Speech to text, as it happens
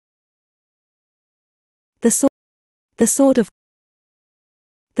The Sword, the Sword of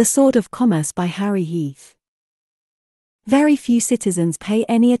The Sword of Commerce by Harry Heath. Very few citizens pay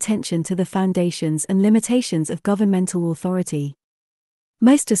any attention to the foundations and limitations of governmental authority.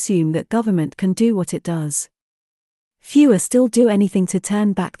 Most assume that government can do what it does. Fewer still do anything to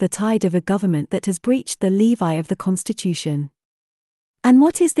turn back the tide of a government that has breached the levee of the Constitution. And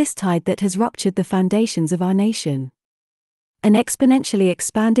what is this tide that has ruptured the foundations of our nation? An exponentially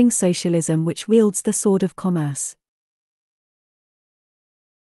expanding socialism which wields the sword of commerce.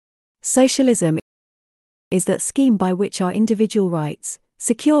 Socialism is that scheme by which our individual rights,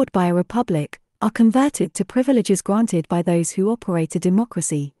 secured by a republic, are converted to privileges granted by those who operate a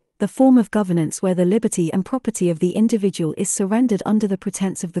democracy, the form of governance where the liberty and property of the individual is surrendered under the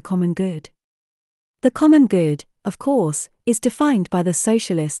pretense of the common good. The common good, of course, is defined by the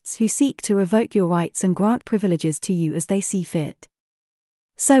socialists who seek to revoke your rights and grant privileges to you as they see fit.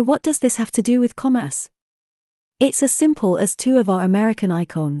 So what does this have to do with commerce? It's as simple as two of our American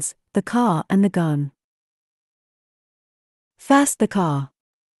icons, the car and the gun. First, the car.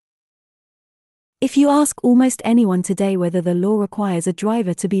 If you ask almost anyone today whether the law requires a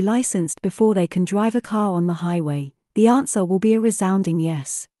driver to be licensed before they can drive a car on the highway, the answer will be a resounding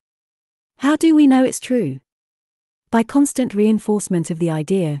yes. How do we know it's true? By constant reinforcement of the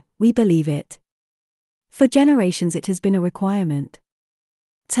idea, we believe it. For generations it has been a requirement.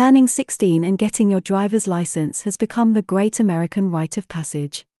 Turning 16 and getting your driver's license has become the great American rite of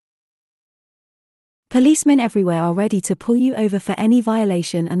passage. Policemen everywhere are ready to pull you over for any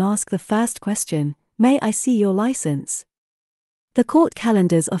violation and ask the first question, "May I see your license?" The court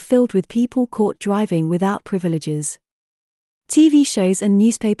calendars are filled with people caught driving without privileges. TV shows and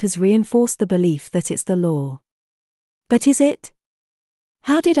newspapers reinforce the belief that it's the law. But is it?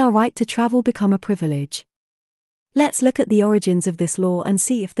 How did our right to travel become a privilege? Let's look at the origins of this law and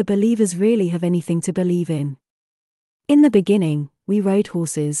see if the believers really have anything to believe in. In the beginning, we rode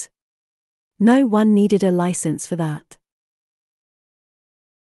horses. No one needed a license for that.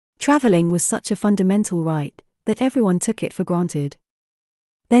 Traveling was such a fundamental right that everyone took it for granted.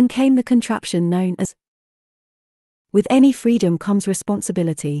 Then came the contraption known as "with any freedom comes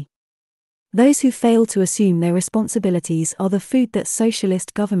responsibility." Those who fail to assume their responsibilities are the food that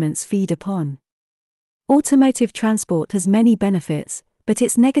socialist governments feed upon. Automotive transport has many benefits, but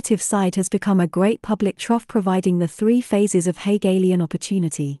its negative side has become a great public trough providing the three phases of Hegelian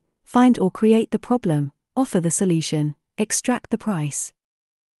opportunity: find or create the problem, offer the solution, extract the price.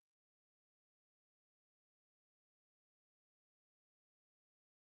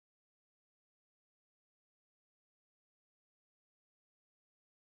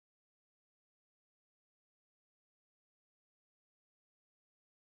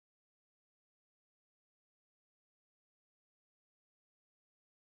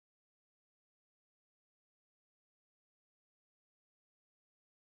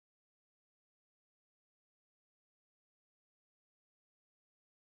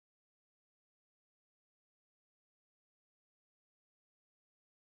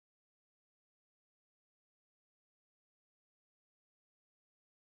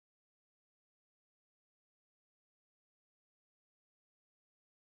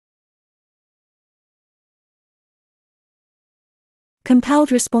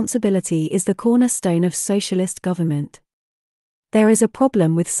 Compelled responsibility is the cornerstone of socialist government. There is a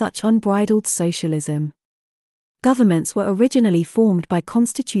problem with such unbridled socialism. Governments were originally formed by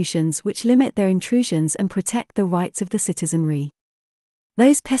constitutions which limit their intrusions and protect the rights of the citizenry.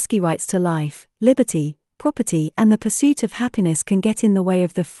 Those pesky rights to life, liberty, property, and the pursuit of happiness can get in the way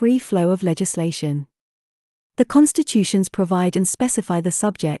of the free flow of legislation. The constitutions provide and specify the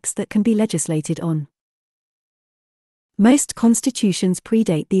subjects that can be legislated on. Most constitutions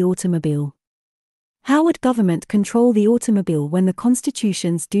predate the automobile. How would government control the automobile when the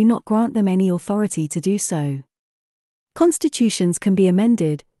constitutions do not grant them any authority to do so? Constitutions can be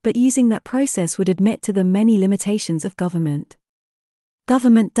amended, but using that process would admit to the many limitations of government.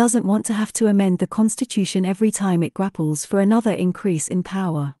 Government doesn't want to have to amend the Constitution every time it grapples for another increase in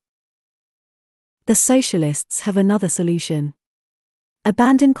power. The socialists have another solution.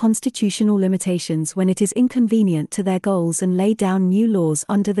 Abandon constitutional limitations when it is inconvenient to their goals and lay down new laws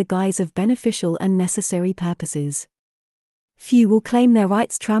under the guise of beneficial and necessary purposes. Few will claim their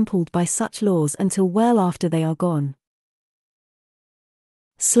rights trampled by such laws until well after they are gone.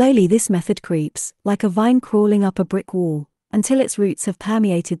 Slowly this method creeps, like a vine crawling up a brick wall, until its roots have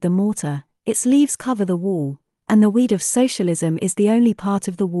permeated the mortar, its leaves cover the wall, and the weed of socialism is the only part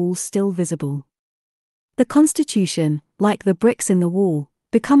of the wall still visible. The Constitution, like the bricks in the wall,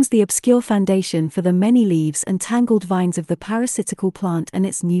 becomes the obscure foundation for the many leaves and tangled vines of the parasitical plant and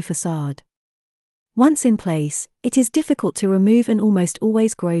its new facade. Once in place, it is difficult to remove and almost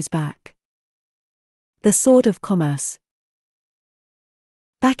always grows back. The sword of commerce.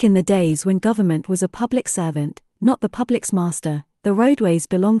 Back in the days when government was a public servant, not the public's master, the roadways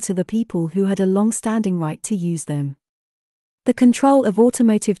belonged to the people who had a long-standing right to use them. The control of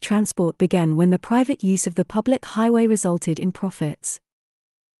automotive transport began when the private use of the public highway resulted in profits.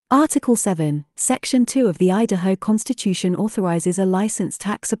 Article 7, Section 2 of the Idaho Constitution authorizes a license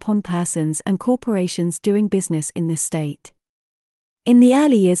tax upon persons and corporations doing business in this state. In the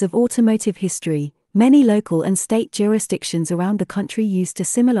early years of automotive history, many local and state jurisdictions around the country used a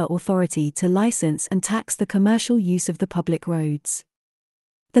similar authority to license and tax the commercial use of the public roads.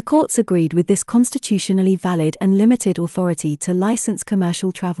 The courts agreed with this constitutionally valid and limited authority to license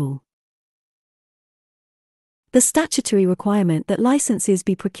commercial travel. The statutory requirement that licenses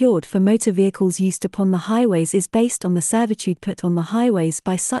be procured for motor vehicles used upon the highways is based on the servitude put on the highways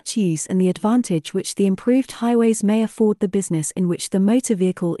by such use and the advantage which the improved highways may afford the business in which the motor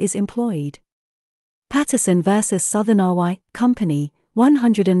vehicle is employed. Patterson v. Southern RY Company,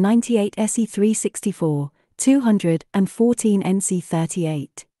 198 SE 364, 214 NC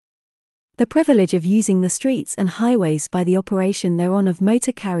 38. The privilege of using the streets and highways by the operation thereon of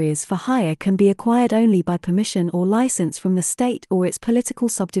motor carriers for hire can be acquired only by permission or license from the state or its political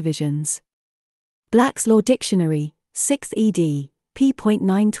subdivisions. Black's Law Dictionary, 6th ed.,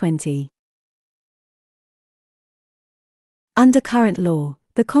 p.920. Under current law,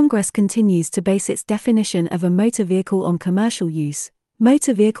 the Congress continues to base its definition of a motor vehicle on commercial use.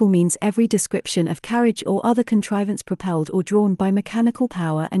 Motor vehicle means every description of carriage or other contrivance propelled or drawn by mechanical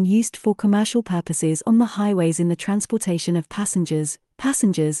power and used for commercial purposes on the highways in the transportation of passengers,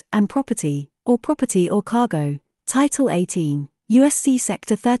 and property or cargo. Title 18, U.S.C.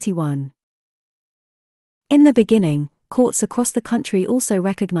 Sector 31. In the beginning, courts across the country also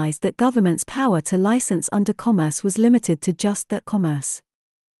recognized that government's power to license under commerce was limited to just that commerce.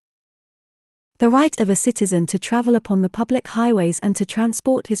 The right of a citizen to travel upon the public highways and to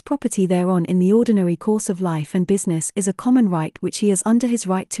transport his property thereon in the ordinary course of life and business is a common right which he has under his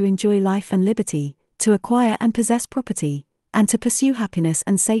right to enjoy life and liberty, to acquire and possess property, and to pursue happiness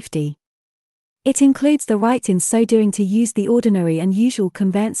and safety. It includes the right in so doing to use the ordinary and usual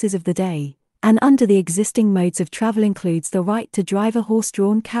conveyances of the day, and under the existing modes of travel includes the right to drive a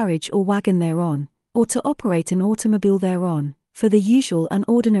horse-drawn carriage or wagon thereon, or to operate an automobile thereon, for the usual and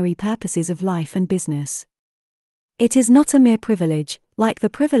ordinary purposes of life and business. It is not a mere privilege, like the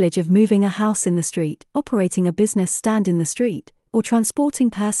privilege of moving a house in the street, operating a business stand in the street, or transporting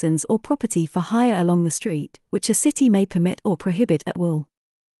persons or property for hire along the street, which a city may permit or prohibit at will.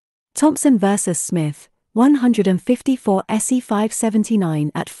 Thompson v. Smith, 154 SE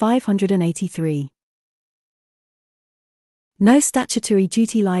 579 at 583. No statutory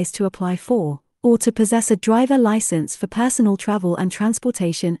duty lies to apply for, or to possess a driver license for personal travel and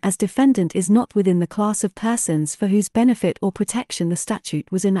transportation as defendant is not within the class of persons for whose benefit or protection the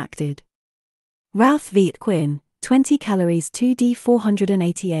statute was enacted. Routh v. Quinn, 20 calories 2D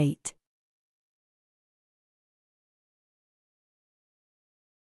 488.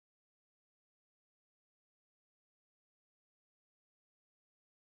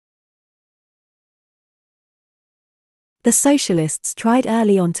 The Socialists tried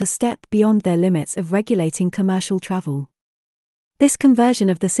early on to step beyond their limits of regulating commercial travel. This conversion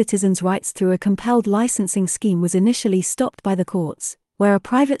of the citizens' rights through a compelled licensing scheme was initially stopped by the courts, where a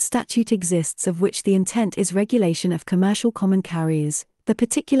private statute exists of which the intent is regulation of commercial common carriers, the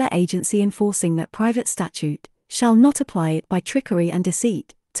particular agency enforcing that private statute shall not apply it by trickery and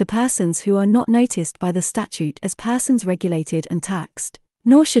deceit to persons who are not noticed by the statute as persons regulated and taxed,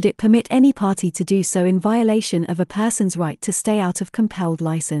 nor should it permit any party to do so in violation of a person's right to stay out of compelled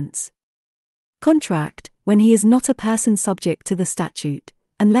license. Contract, when he is not a person subject to the statute,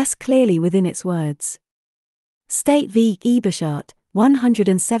 unless clearly within its words. State v. Eberschardt,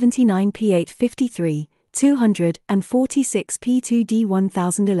 179 p. 853, 246 p. 2d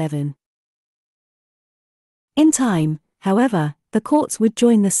 1011. In time, however, the courts would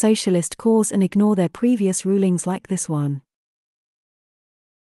join the socialist cause and ignore their previous rulings like this one.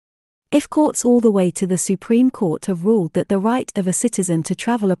 If courts all the way to the Supreme Court have ruled that the right of a citizen to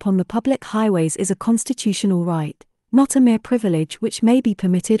travel upon the public highways is a constitutional right, not a mere privilege which may be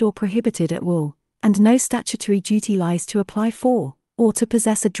permitted or prohibited at will, and no statutory duty lies to apply for, or to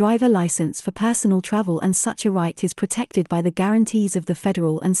possess a driver license for personal travel, and such a right is protected by the guarantees of the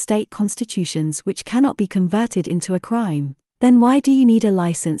federal and state constitutions which cannot be converted into a crime, then why do you need a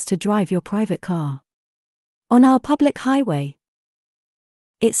license to drive your private car on our public highway?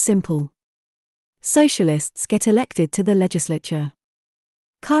 It's simple. Socialists get elected to the legislature.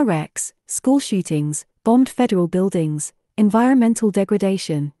 Car wrecks, school shootings, bombed federal buildings, environmental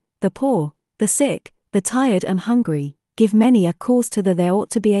degradation, the poor, the sick, the tired and hungry, give many a cause to the there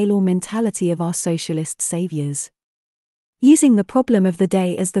ought to be a law mentality of our socialist saviors. Using the problem of the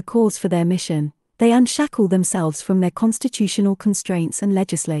day as the cause for their mission, they unshackle themselves from their constitutional constraints and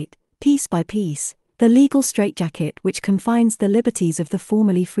legislate, piece by piece, the legal straitjacket which confines the liberties of the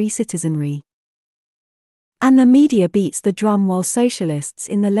formerly free citizenry. And the media beats the drum while socialists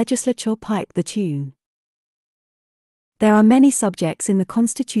in the legislature pipe the tune. There are many subjects in the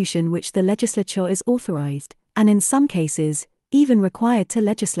Constitution which the legislature is authorized, and in some cases, even required to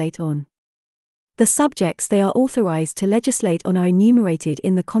legislate on. The subjects they are authorized to legislate on are enumerated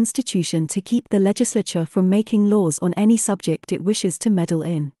in the Constitution to keep the legislature from making laws on any subject it wishes to meddle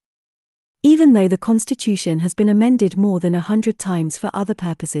in. Even though the Constitution has been amended more than 100 times for other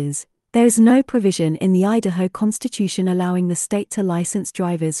purposes, there is no provision in the Idaho Constitution allowing the state to license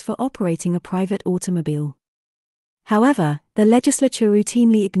drivers for operating a private automobile. However, the legislature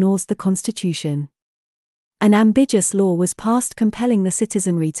routinely ignores the Constitution. An ambiguous law was passed compelling the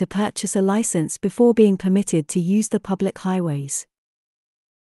citizenry to purchase a license before being permitted to use the public highways.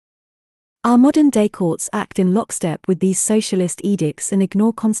 Our modern-day courts act in lockstep with these socialist edicts and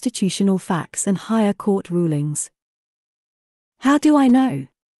ignore constitutional facts and higher court rulings. How do I know?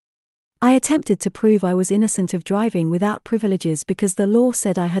 I attempted to prove I was innocent of driving without privileges because the law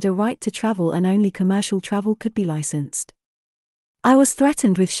said I had a right to travel and only commercial travel could be licensed. I was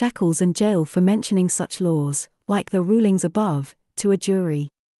threatened with shackles and jail for mentioning such laws, like the rulings above, to a jury.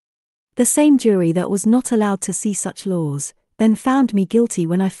 The same jury that was not allowed to see such laws, then found me guilty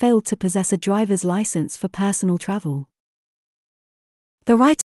when I failed to possess a driver's license for personal travel. The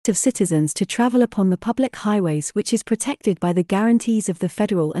right of citizens to travel upon the public highways, which is protected by the guarantees of the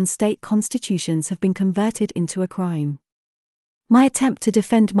federal and state constitutions, have been converted into a crime. My attempt to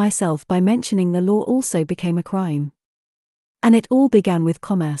defend myself by mentioning the law also became a crime. And it all began with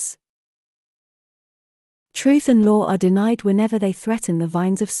commerce. Truth and law are denied whenever they threaten the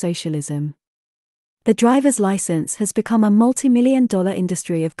vines of socialism. The driver's license has become a multi-million-dollar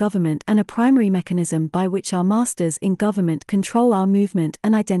industry of government and a primary mechanism by which our masters in government control our movement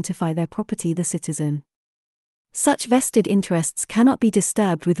and identify their property, the citizen. Such vested interests cannot be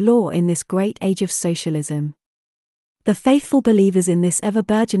disturbed with law in this great age of socialism. The faithful believers in this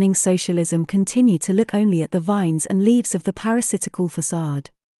ever-burgeoning socialism continue to look only at the vines and leaves of the parasitical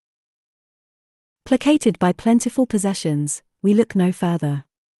facade. Placated by plentiful possessions, we look no further.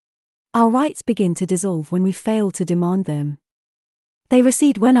 Our rights begin to dissolve when we fail to demand them. They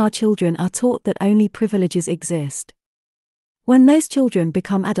recede when our children are taught that only privileges exist. When those children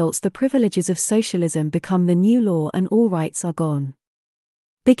become adults, the privileges of socialism become the new law and all rights are gone.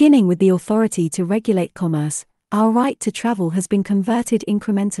 Beginning with the authority to regulate commerce, our right to travel has been converted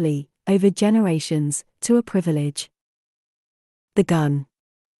incrementally, over generations, to a privilege. The gun.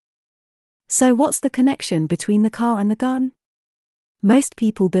 So what's the connection between the car and the gun? Most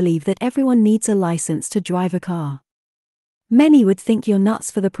people believe that everyone needs a license to drive a car. Many would think you're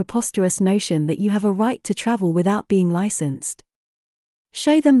nuts for the preposterous notion that you have a right to travel without being licensed.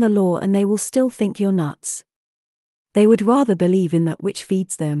 Show them the law and they will still think you're nuts. They would rather believe in that which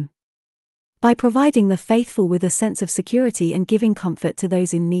feeds them. By providing the faithful with a sense of security and giving comfort to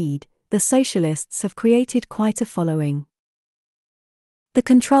those in need, the socialists have created quite a following. The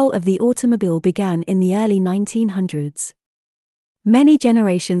control of the automobile began in the early 1900s. Many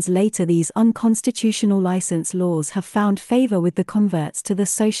generations later, these unconstitutional license laws have found favor with the converts to the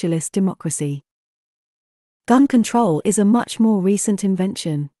socialist democracy. Gun control is a much more recent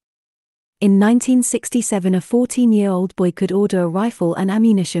invention. In 1967, a 14-year-old boy could order a rifle and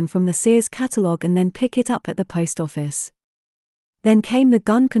ammunition from the Sears catalog and then pick it up at the post office. Then came the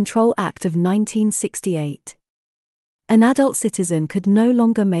Gun Control Act of 1968. An adult citizen could no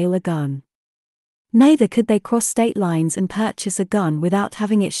longer mail a gun. Neither could they cross state lines and purchase a gun without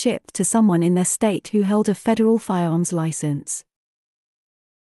having it shipped to someone in their state who held a federal firearms license.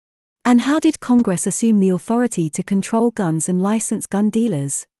 And how did Congress assume the authority to control guns and license gun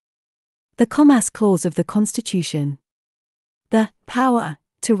dealers? The Commerce Clause of the Constitution. The power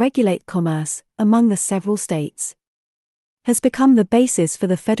to regulate commerce among the several states has become the basis for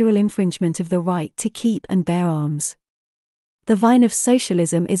the federal infringement of the right to keep and bear arms. The vine of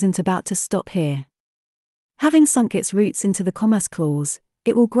socialism isn't about to stop here. Having sunk its roots into the Commerce Clause,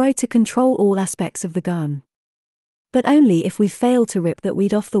 it will grow to control all aspects of the gun. But only if we fail to rip that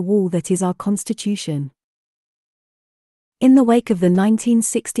weed off the wall that is our Constitution. In the wake of the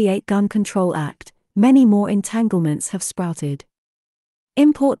 1968 Gun Control Act, many more entanglements have sprouted.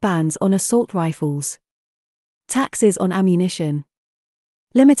 Import bans on assault rifles. Taxes on ammunition.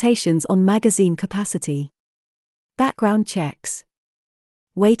 Limitations on magazine capacity. Background checks.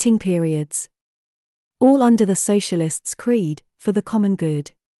 Waiting periods. All under the Socialists' creed, for the common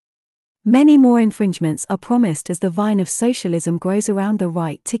good. Many more infringements are promised as the vine of socialism grows around the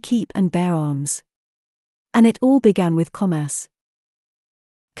right to keep and bear arms. And it all began with commerce.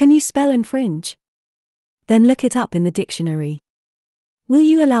 Can you spell infringe? Then look it up in the dictionary. Will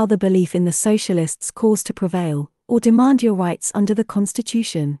you allow the belief in the socialists' cause to prevail, or demand your rights under the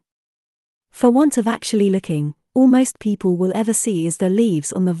Constitution? For want of actually looking, all most people will ever see is the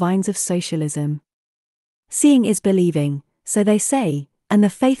leaves on the vines of socialism. Seeing is believing, so they say, and the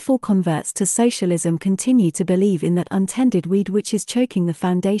faithful converts to socialism continue to believe in that untended weed which is choking the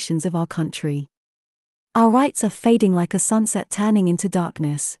foundations of our country. Our rights are fading like a sunset turning into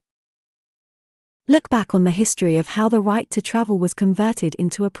darkness. Look back on the history of how the right to travel was converted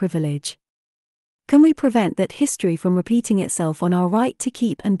into a privilege. Can we prevent that history from repeating itself on our right to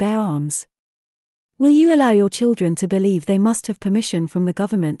keep and bear arms? Will you allow your children to believe they must have permission from the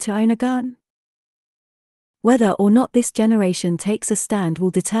government to own a gun? Whether or not this generation takes a stand will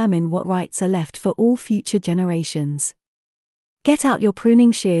determine what rights are left for all future generations. Get out your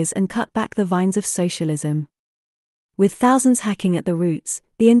pruning shears and cut back the vines of socialism. With thousands hacking at the roots,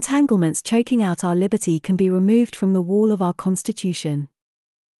 the entanglements choking out our liberty can be removed from the wall of our Constitution.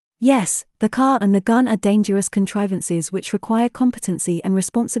 Yes, the car and the gun are dangerous contrivances which require competency and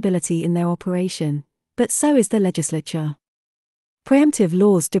responsibility in their operation, but so is the legislature. Preemptive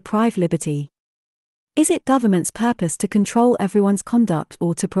laws deprive liberty. Is it government's purpose to control everyone's conduct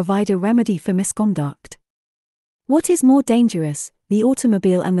or to provide a remedy for misconduct? What is more dangerous, the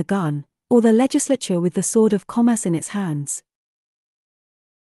automobile and the gun, or the legislature with the sword of commerce in its hands?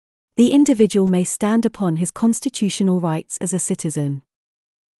 The individual may stand upon his constitutional rights as a citizen.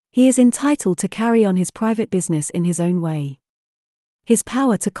 He is entitled to carry on his private business in his own way. His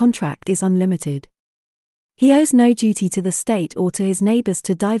power to contract is unlimited. He owes no duty to the state or to his neighbors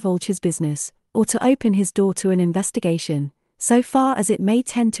to divulge his business, or to open his door to an investigation, so far as it may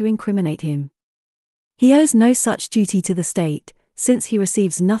tend to incriminate him. He owes no such duty to the state, since he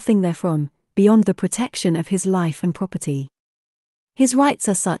receives nothing therefrom, beyond the protection of his life and property. His rights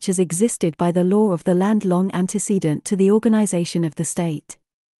are such as existed by the law of the land long antecedent to the organization of the state.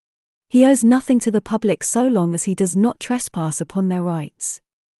 He owes nothing to the public so long as he does not trespass upon their rights.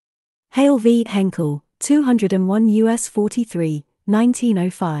 Hale v. Henkel, 201 U.S. 43,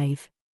 1905.